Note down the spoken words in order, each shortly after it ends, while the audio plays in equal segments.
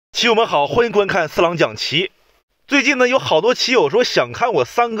棋友们好，欢迎观看四郎讲棋。最近呢，有好多棋友说想看我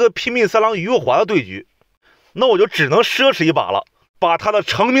三哥拼命三郎于幼华的对局，那我就只能奢侈一把了，把他的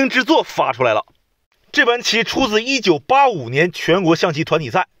成名之作发出来了。这盘棋出自1985年全国象棋团体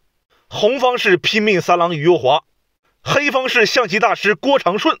赛，红方是拼命三郎于幼华，黑方是象棋大师郭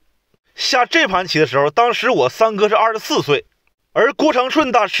长顺。下这盘棋的时候，当时我三哥是24岁，而郭长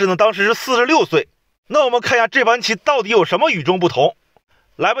顺大师呢，当时是46岁。那我们看一下这盘棋到底有什么与众不同。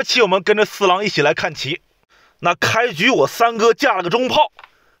来吧，棋友们跟着四郎一起来看棋。那开局我三哥架了个中炮，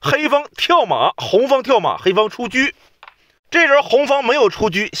黑方跳马，红方跳马，黑方出车。这时候红方没有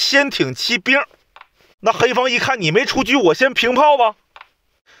出车，先挺骑兵。那黑方一看你没出车，我先平炮吧。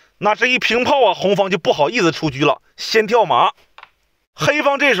那这一平炮啊，红方就不好意思出车了，先跳马。黑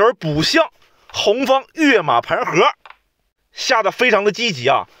方这时候补象，红方跃马盘河，下的非常的积极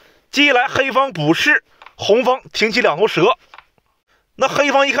啊。接下来黑方补士，红方挺起两头蛇。那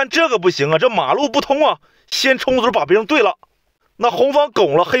黑方一看这个不行啊，这马路不通啊，先冲出把兵对了。那红方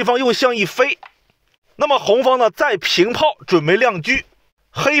拱了，黑方用象一飞。那么红方呢再平炮准备亮车，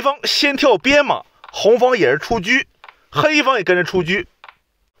黑方先跳边马，红方也是出车，黑方也跟着出车，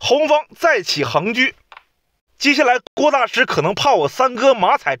红方再起横车。接下来郭大师可能怕我三哥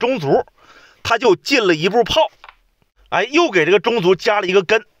马踩中卒，他就进了一步炮，又给这个中卒加了一个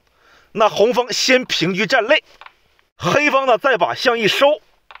根。那红方先平车站肋，黑方呢再把象一收，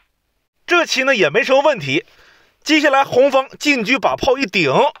这棋呢也没什么问题。接下来红方进车把炮一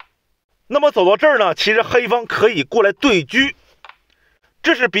顶，那么走到这儿呢，其实黑方可以过来对车，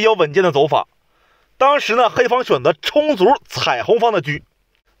这是比较稳健的走法。当时呢黑方选择冲卒踩红方的车，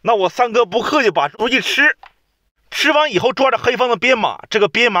那我三哥不客气把卒一吃，吃完以后抓着黑方的边马，这个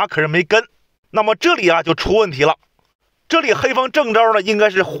边马可是没跟，那么这里啊就出问题了。这里黑方正招呢应该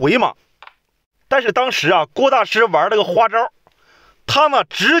是回马，但是当时啊郭大师玩了个花招，他呢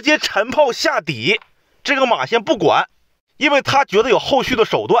直接沉炮下底，这个马先不管，因为他觉得有后续的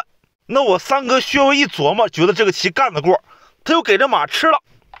手段。那我三哥稍微一琢磨，觉得这个棋干得过，他又给这马吃了。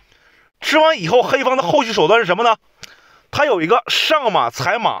吃完以后黑方的后续手段是什么呢？他有一个上马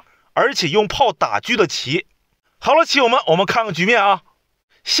踩马，而且用炮打车的棋。好了，棋友们，我们看看局面啊。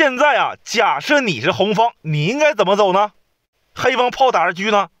现在啊假设你是红方，你应该怎么走呢？黑方炮打着车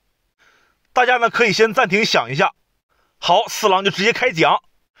呢，大家呢可以先暂停想一下。好，四郎就直接开讲。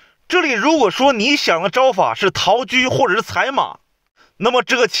这里如果说你想的招法是逃车或者是踩马，那么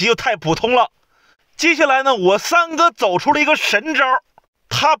这个棋就太普通了。接下来呢我三哥走出了一个神招，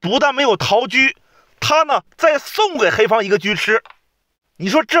他不但没有逃车，他呢再送给黑方一个车吃。你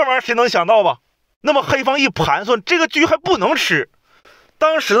说这玩意儿谁能想到吧？那么黑方一盘算，这个车还不能吃，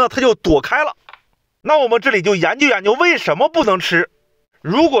当时呢他就躲开了。那我们这里就研究研究为什么不能吃。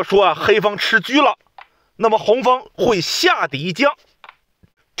如果说啊黑方吃车了，那么红方会下底一将。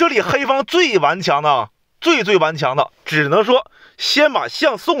这里黑方最顽强的最顽强的只能说先把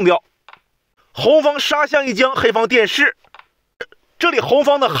象送掉。红方杀象一将，黑方垫士。这里红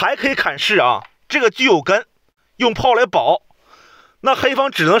方呢还可以砍士啊，这个车有根，用炮来保。那黑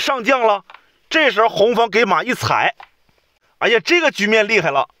方只能上将了，这时候红方给马一踩。哎呀，这个局面厉害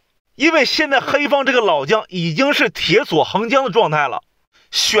了，因为现在黑方这个老将已经是铁索横江的状态了，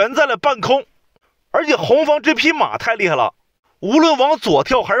悬在了半空。而且红方这匹马太厉害了，无论往左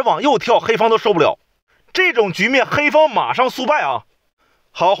跳还是往右跳，黑方都受不了。这种局面黑方马上速败啊。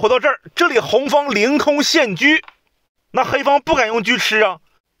好，回到这儿，这里红方凌空献车，那黑方不敢用车吃啊。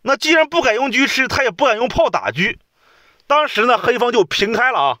那既然不敢用车吃，他也不敢用炮打车。当时呢黑方就平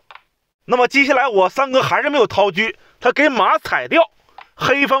开了啊。那么接下来我三哥还是没有掏车，他给马踩掉，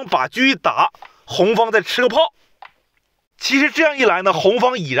黑方把车一打，红方再吃个炮。其实这样一来呢，红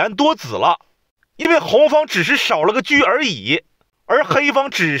方已然多子了，因为红方只是少了个车而已，而黑方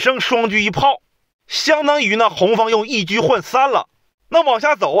只剩双车一炮，相当于呢红方用一车换3了。那往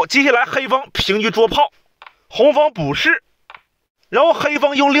下走，接下来黑方平车捉炮，红方补士，然后黑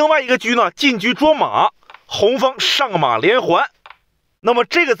方用另外一个车呢进车捉马，红方上马连环。那么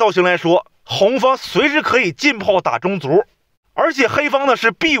这个造型来说，红方随时可以进炮打中卒，而且黑方呢是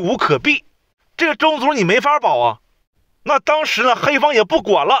避无可避，这个中卒你没法保啊。那当时呢黑方也不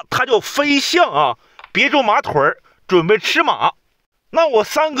管了，他就飞象啊，别住马腿准备吃马。那我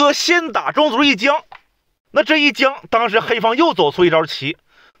三哥先打中卒一将，那这一将当时黑方又走出一招棋，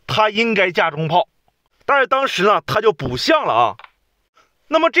他应该架中炮，但是当时呢他就补象了啊。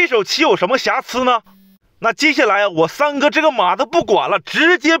那么这手棋有什么瑕疵呢？那接下来我三哥这个马他不管了，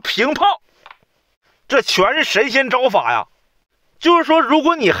直接平炮，这全是神仙招法呀。就是说如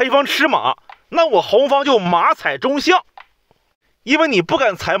果你黑方吃马，那我红方就马踩中象，因为你不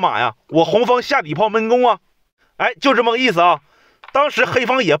敢踩马呀，我红方下底炮闷攻啊。就这么个意思啊。当时黑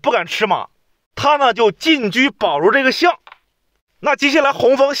方也不敢吃马，他呢就进车保住这个象。那接下来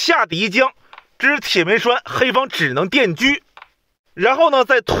红方下底一将，这是铁门栓，黑方只能垫车，然后呢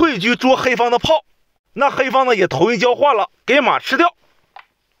再退车捉黑方的炮。那黑方呢也同意交换了，给马吃掉。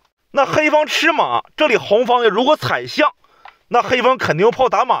那黑方吃马，这里红方如果踩象，那黑方肯定用炮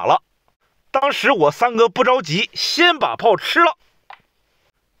打马了。当时我三哥不着急，先把炮吃了。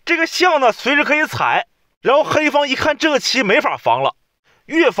这个象呢随时可以踩，然后黑方一看这个棋没法防了，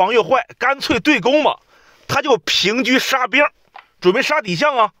越防越坏，干脆对攻吧。他就平车杀兵，准备杀底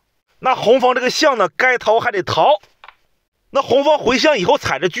象啊。那红方这个象呢该逃还得逃。那红方回象以后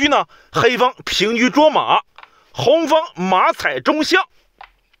踩着车呢，黑方平车捉马，红方马踩中象。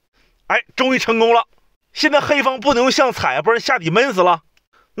哎，终于成功了。现在黑方不能用象踩，不然下底闷死了。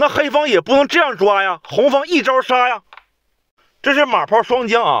那黑方也不能这样抓呀，红方一招杀呀。这是马炮双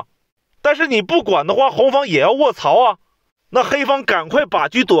将啊，但是你不管的话，红方也要卧槽啊。那黑方赶快把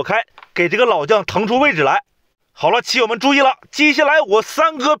车躲开，给这个老将腾出位置来。好了，棋友们注意了，接下来我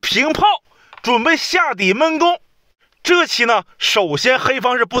三哥平炮，准备下底闷攻。这棋呢，首先黑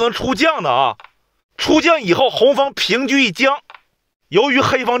方是不能出将的啊，出将以后红方平车一将。由于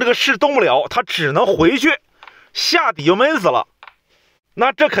黑方这个士动不了，他只能回去，下底就闷死了。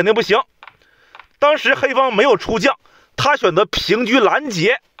那这肯定不行。当时黑方没有出将，他选择平车拦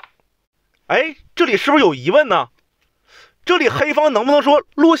截。哎，这里是不是有疑问呢？这里黑方能不能说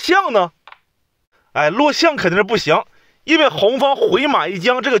落象呢？哎，落象肯定是不行，因为红方回马一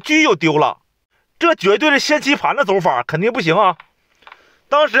将，这个车又丢了，这绝对是先棋盘的走法，肯定不行啊。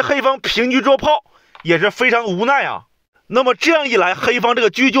当时黑方平车捉炮也是非常无奈啊。那么这样一来，黑方这个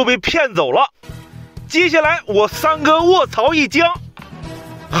车就被骗走了。接下来我三哥卧槽一将，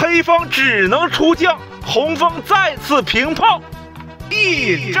黑方只能出将，红方再次平炮，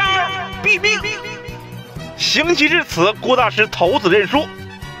一招毙命。行棋至此，郭大师投子认输，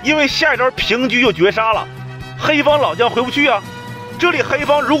因为下一招平车就绝杀了，黑方老将回不去啊。这里黑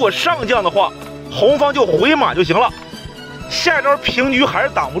方如果上将的话，红方就回马就行了，下一招平车还是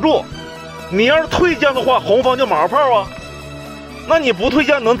挡不住。你要是退将的话，红方就马后炮啊。那你不退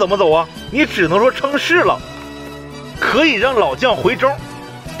将能怎么走啊？你只能说称势了，可以让老将回招，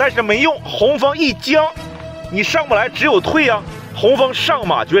但是没用，红方一将，你上不来，只有退啊。红方上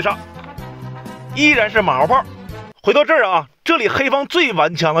马绝杀，依然是马后炮。回到这儿啊，这里黑方最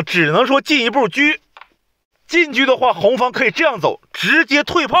顽强的只能说进一步车。进车的话，红方可以这样走，直接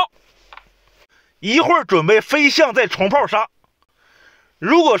退炮，一会儿准备飞象再重炮杀。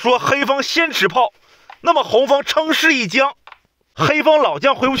如果说黑方先吃炮，那么红方称势一将，黑方老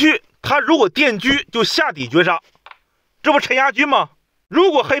将回不去，他如果垫车就下底绝杀，这不陈家军吗？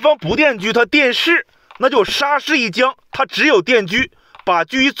如果黑方不垫车，他垫势，那就杀势一将，他只有垫车，把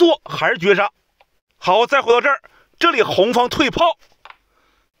车一做还是绝杀。好，再回到这儿，这里红方退炮。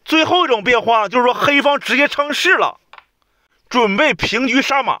最后一种变化就是说黑方直接称势了，准备平车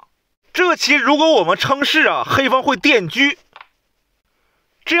杀马。这棋如果我们称势啊，黑方会垫车，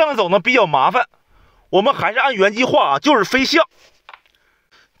这样走呢比较麻烦。我们还是按原计划啊，就是飞象，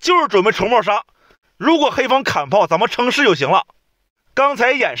就是准备重炮杀。如果黑方砍炮，咱们称势就行了。刚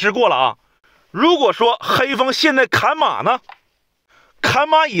才演示过了啊。如果说黑方现在砍马呢，砍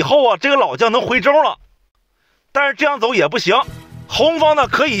马以后啊，这个老将能回招了，但是这样走也不行。红方呢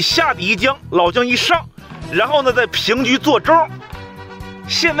可以下底一将，老将一上，然后呢再平车做招。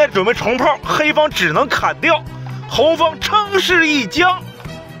现在准备重炮，黑方只能砍掉，红方称势一将，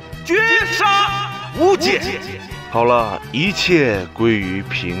绝杀无解。好了，一切归于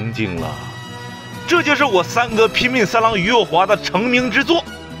平静了。这就是我三哥拼命三郎于右华的成名之作。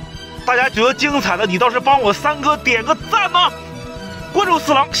大家觉得精彩的，你倒是帮我三哥点个赞吗？关注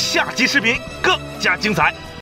四郎，下期视频更加精彩。